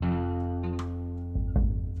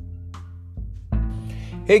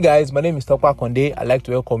Hey guys, my name is Tokpa Konde. I'd like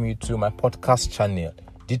to welcome you to my podcast channel,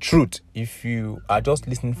 The Truth. If you are just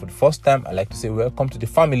listening for the first time, I'd like to say welcome to the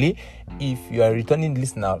family. If you are a returning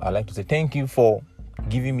listener, I'd like to say thank you for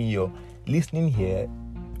giving me your listening here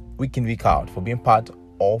week in, week out, for being part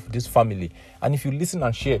of this family. And if you listen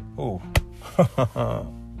and share,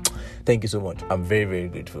 thank you so much. I'm very, very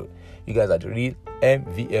grateful. You guys are the real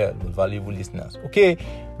MVL, valuable listeners. Okay,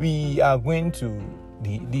 we are going to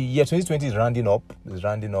the year 2020 is rounding up,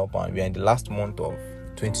 and we are in the last month of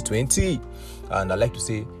 2020. And I'd like to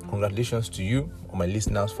say congratulations to you, or my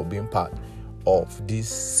listeners, for being part of this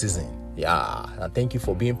season. Yeah, and thank you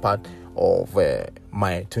for being part of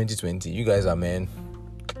my 2020. You guys are, man,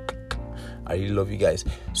 I really love you guys.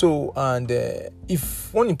 So, and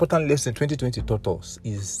if one important lesson 2020 taught us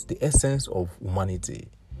is the essence of humanity.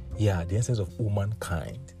 Yeah, the essence of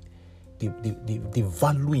humankind. The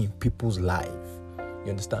value in people's life. You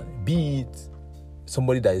understand? Be it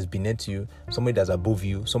somebody that is beneath you, somebody that's above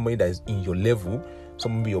you, somebody that is in your level,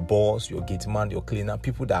 somebody your boss, your gate man, your cleaner,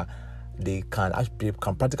 people that they can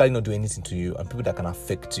practically not do anything to you, and people that can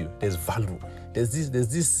affect you. There's value. There's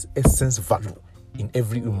this essence value in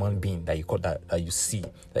every human being that you cut that you see,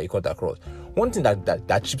 that you cut across. One thing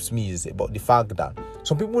that chips me is about the fact that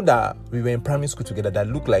some people that we were in primary school together that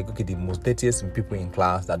look like the most dirtiest people in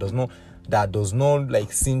class, that does not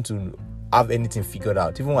like seem to have anything figured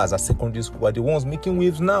out, even as a secondary school, are the ones making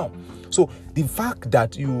waves now. So the fact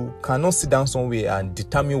that you cannot sit down somewhere and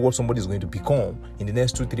determine what somebody is going to become in the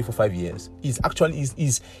next 2, 3, 4, 5 years is actually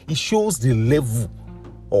it shows the level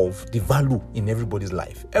of the value in everybody's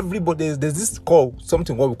life. There's this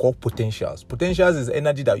something what we call potentials. Potentials is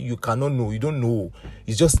energy that you cannot know, you don't know.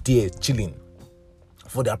 It's just there chilling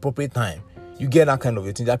for the appropriate time. You get that kind of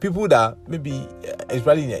a thing. There are people that maybe,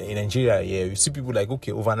 especially in Nigeria, you see people like,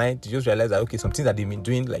 okay, overnight, you just realize that, okay, some things that they've been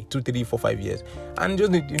doing like 2, 3, 4, 5 years. And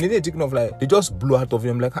just, they're thinking of like, they just blow out of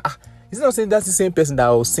you. I'm like, it's not saying that's the same person that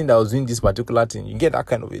I was saying that was doing this particular thing. You get that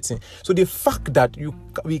kind of a thing. So the fact that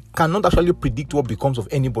we cannot actually predict what becomes of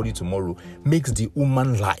anybody tomorrow makes the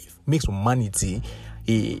human life, makes humanity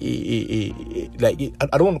I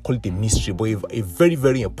don't want to call it a mystery, but a very,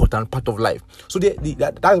 very important part of life. So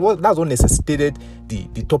that's what necessitated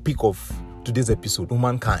the topic of today's episode,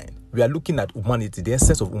 humankind. We are looking at humanity, the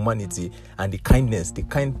essence of humanity, and the kindness, the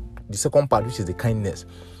second part, which is the kindness.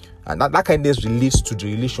 And that kindness relates to the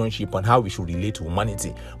relationship and how we should relate to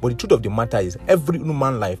humanity. But the truth of the matter is, every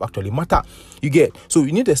human life actually matters. You get? So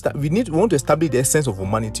we want to establish the essence of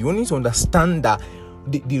humanity. We need to understand that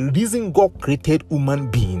the reason God created human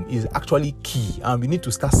being is actually key, and we need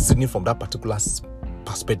to start seeing from that particular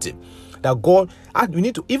perspective. That God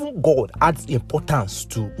adds importance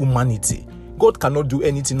to humanity. God cannot do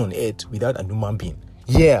anything on earth without a human being.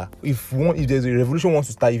 Yeah, if there's a revolution wants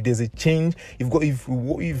to start, if there's a change, if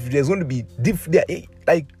there's going to be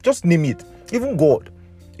like just name it. Even God,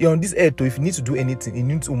 on this earth, if you need to do anything, it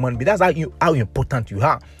needs human being. That's how important you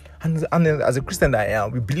are. And as a Christian that I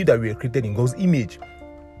am, we believe that we are created in God's image.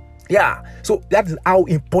 Yeah, so that is how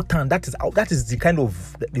important. That is the kind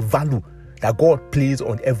of the value that God plays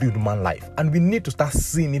on every human life, and we need to start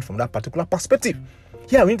seeing it from that particular perspective.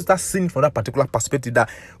 Yeah, we need to start seeing it from that particular perspective that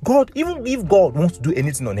God, even if God wants to do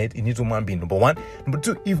anything on earth, He needs human being. Number one. Number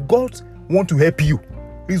two, if God wants to help you,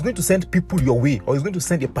 He's going to send people your way, or He's going to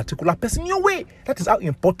send a particular person your way. That is how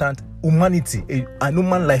important humanity and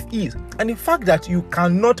human life is. And the fact that you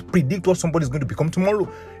cannot predict what somebody is going to become tomorrow.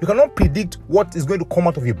 You cannot predict what is going to come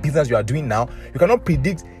out of your business you are doing now. You cannot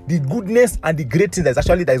predict the goodness and the great thing that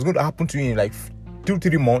is going to happen to you in like 2,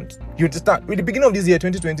 3 months. You understand? With the beginning of this year,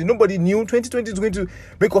 2020, nobody knew 2020 is going to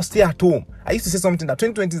make us stay at home. I used to say something that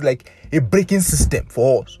 2020 is like a braking system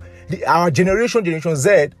for us. Our generation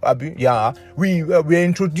Z, we were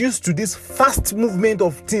introduced to this fast movement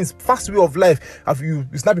of things, fast way of life. If you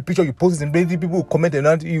snap a picture, you post it, and people will comment,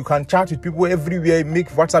 and you can chat with people everywhere, make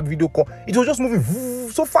WhatsApp video call. It was just moving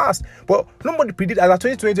so fast. But nobody predicted as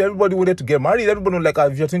 2020, everybody wanted to get married. Everybody was like,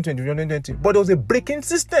 if you're 2020. But there was a braking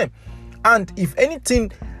system. And if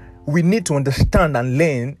anything we need to understand and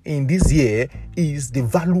learn in this year is the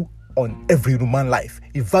value on every human life,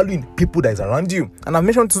 a value in people that is around you. And I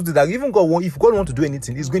mentioned today that even God, if God wants to do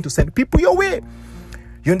anything, He's going to send people your way.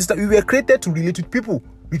 You understand? We were created to relate with people.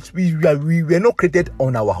 We were not created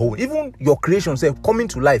on our own. Even your creation, coming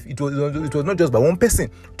to life, it was not just by one person.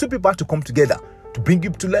 2 people had to come together to bring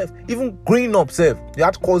you to life. Even growing up, you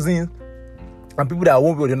had cousins and people that are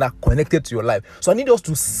one way or another connected to your life. So I need us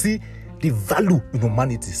to see the value in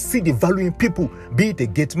humanity, see the value in people, be it a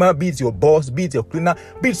gate man, be it your boss, be it your cleaner,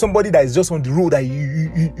 be it somebody that is just on the road that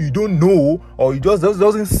you don't know, or it just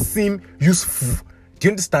doesn't seem useful. Do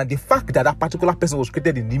you understand? The fact that that particular person was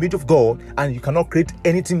created in the image of God and you cannot create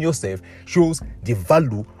anything yourself shows the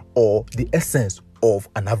value or the essence of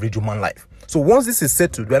an average human life. So once this is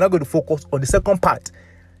settled, we are now going to focus on the second part,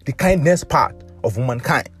 the kindness part of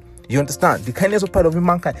humankind. You understand? The kindness part of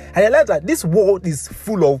humankind. I realize that this world is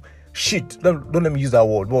full of shit. Don't let me use that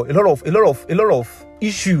word, but a lot of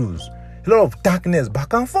issues, a lot of darkness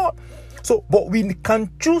back and forth. So, but we can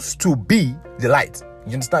choose to be the light.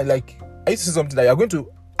 You understand? Like, I used to say something that you are going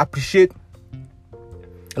to appreciate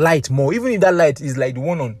light more, even if that light is like the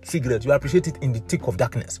one on cigarette. You appreciate it in the thick of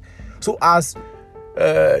darkness. So, as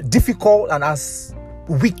difficult and as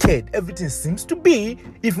wicked everything seems to be,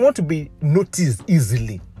 if you want to be noticed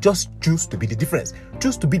easily, just choose to be the difference.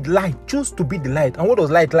 Choose to be the light. Choose to be the light. And what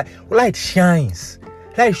does light like? Light shines.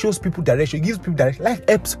 Light shows people direction. It gives people direction. Light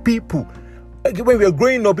helps people. When we are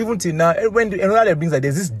growing up, even till now, when another brings like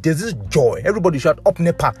there's this joy. Everybody shout up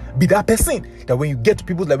NEPA. Be that person. That when you get to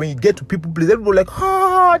people, please, everybody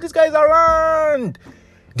like, this guy is around.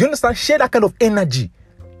 Do you understand? Share that kind of energy.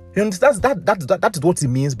 You understand? That is what it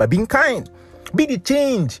means by being kind. Be the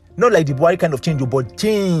change. Not like the boy kind of change, but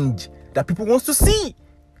change that people wants to see.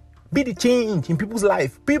 Be the change in people's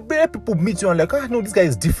life. People meet you and like, no, this guy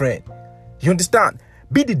is different. You understand?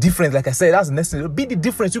 Be the difference. Like I said, that's necessary. Be the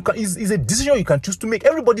difference. You can. Is a decision you can choose to make.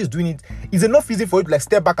 Everybody is doing it. It's enough easy for you to like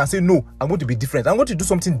step back and say, no, I'm going to be different. I'm going to do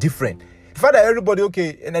something different. In fact, that everybody,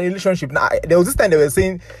 okay, in a relationship. Now, there was this time they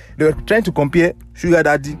were trying to compare sugar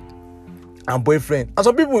daddy and boyfriend. And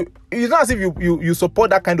some people, it's not as if you support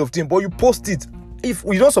that kind of thing, but you post it. If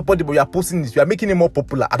you don't support it, but you are posting it, you are making it more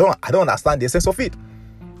popular. I don't understand the essence of it.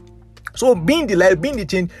 So being the light, being the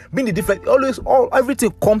change, being the difference,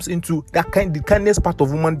 everything comes into the kindness part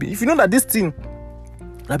of human being. If you know that this thing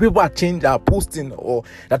that people are changing, are posting, or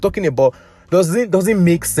they're talking about doesn't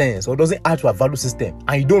make sense or doesn't add to a value system,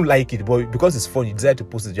 and you don't like it, but because it's fun, you decide to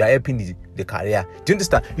post it, you are helping the career. Do you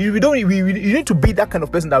understand? You need to be that kind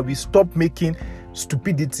of person that will stop making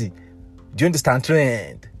stupidity. Do you understand?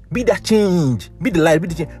 Trend. Be that change. Be the light. Be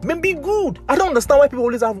the change. Man, be good. I don't understand why people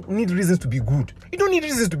always need reasons to be good. You don't need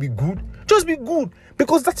reasons to be good. Just be good.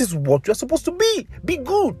 Because that is what you're supposed to be. Be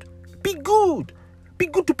good. Be good. Be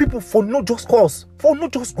good to people for no just cause. For no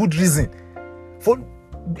just good reason. For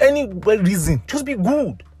any reason. Just be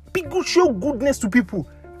good. Be good. Show goodness to people.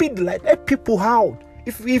 Be the light. Help people out.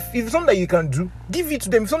 If something that you can do, give it to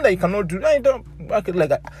them. If something that you cannot do, I don't like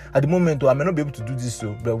at the moment. I may not be able to do this.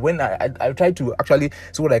 So, but when I try to actually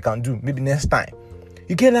see what I can do, maybe next time,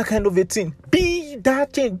 you get that kind of a thing. Be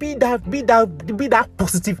that change. Be that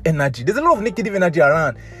positive energy. There's a lot of negative energy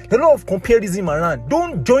around. There's a lot of comparison around.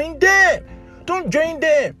 Don't join them. Don't join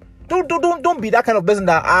them. Don't be that kind of person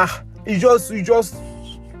that you just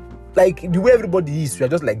like the way everybody is. You are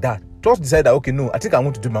just like that. Just decide that, okay, no, I think I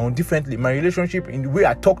want to do my own differently. My relationship, in the way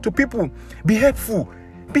I talk to people. Be helpful.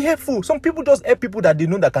 Be helpful. Some people just help people that they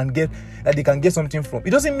know that they can get something from. It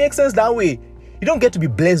doesn't make sense that way. You don't get to be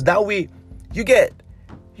blessed that way.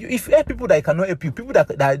 If you help people that cannot help you, people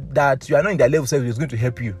that you are not in their level self is going to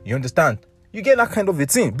help you. You understand? You get that kind of a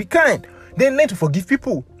thing. Be kind. Then learn to forgive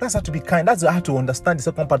people. That's how to be kind. That's how to understand the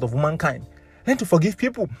second part of humankind. Learn to forgive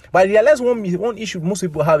people. But I realize one issue most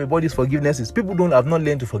people have about this forgiveness is people have not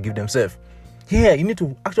learned to forgive themselves. Yeah, you need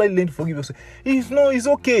to actually learn to forgive yourself. It's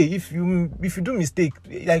okay if you do mistake,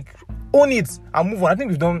 like own it and move on. I think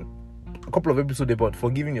we've done a couple of episodes about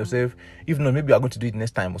forgiving yourself. If not, maybe we are going to do it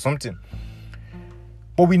next time or something.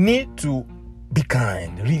 But we need to be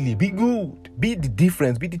kind, really be good, be the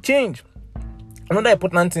difference, be the change. Another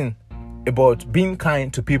important thing about being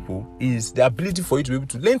kind to people is the ability for you to be able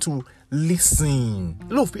to learn to listen.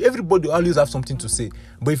 Look, everybody always have something to say,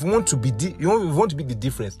 but if you want to be the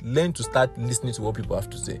difference, learn to start listening to what people have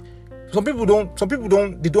to say. Some people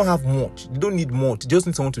don't. They don't have much. They don't need much. They just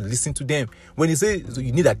need someone to listen to them. When you say so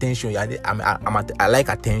you need attention, I like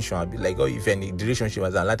attention. I'll be like, if any relationship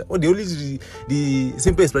has a lot. The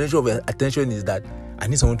simple explanation of attention is that I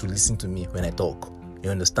need someone to listen to me when I talk. You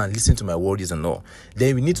understand? Listen to my words and all.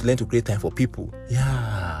 Then we need to learn to create time for people.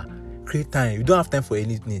 Yeah. Create time. You don't have time for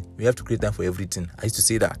anything. You have to create time for everything. I used to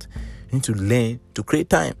say that. You need to learn to create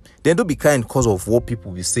time. Then don't be kind because of what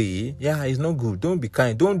people will say. Yeah, it's not good. Don't be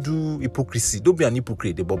kind. Don't do hypocrisy. Don't be an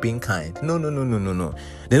hypocrite about being kind. No.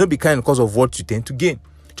 Then don't be kind because of what you tend to gain.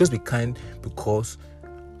 Just be kind because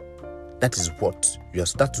that is what you are.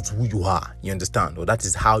 That is who you are. You understand? Or that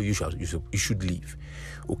is how you should live.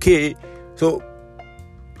 Okay. So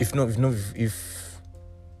if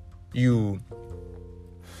you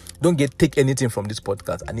don't take anything from this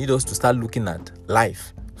podcast, I need us to start looking at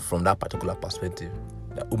life from that particular perspective.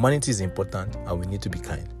 That humanity is important and we need to be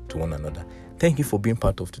kind to one another. Thank you for being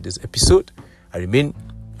part of today's episode. I remain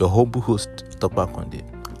your humble host, Tokpa Konde.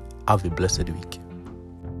 Have a blessed week.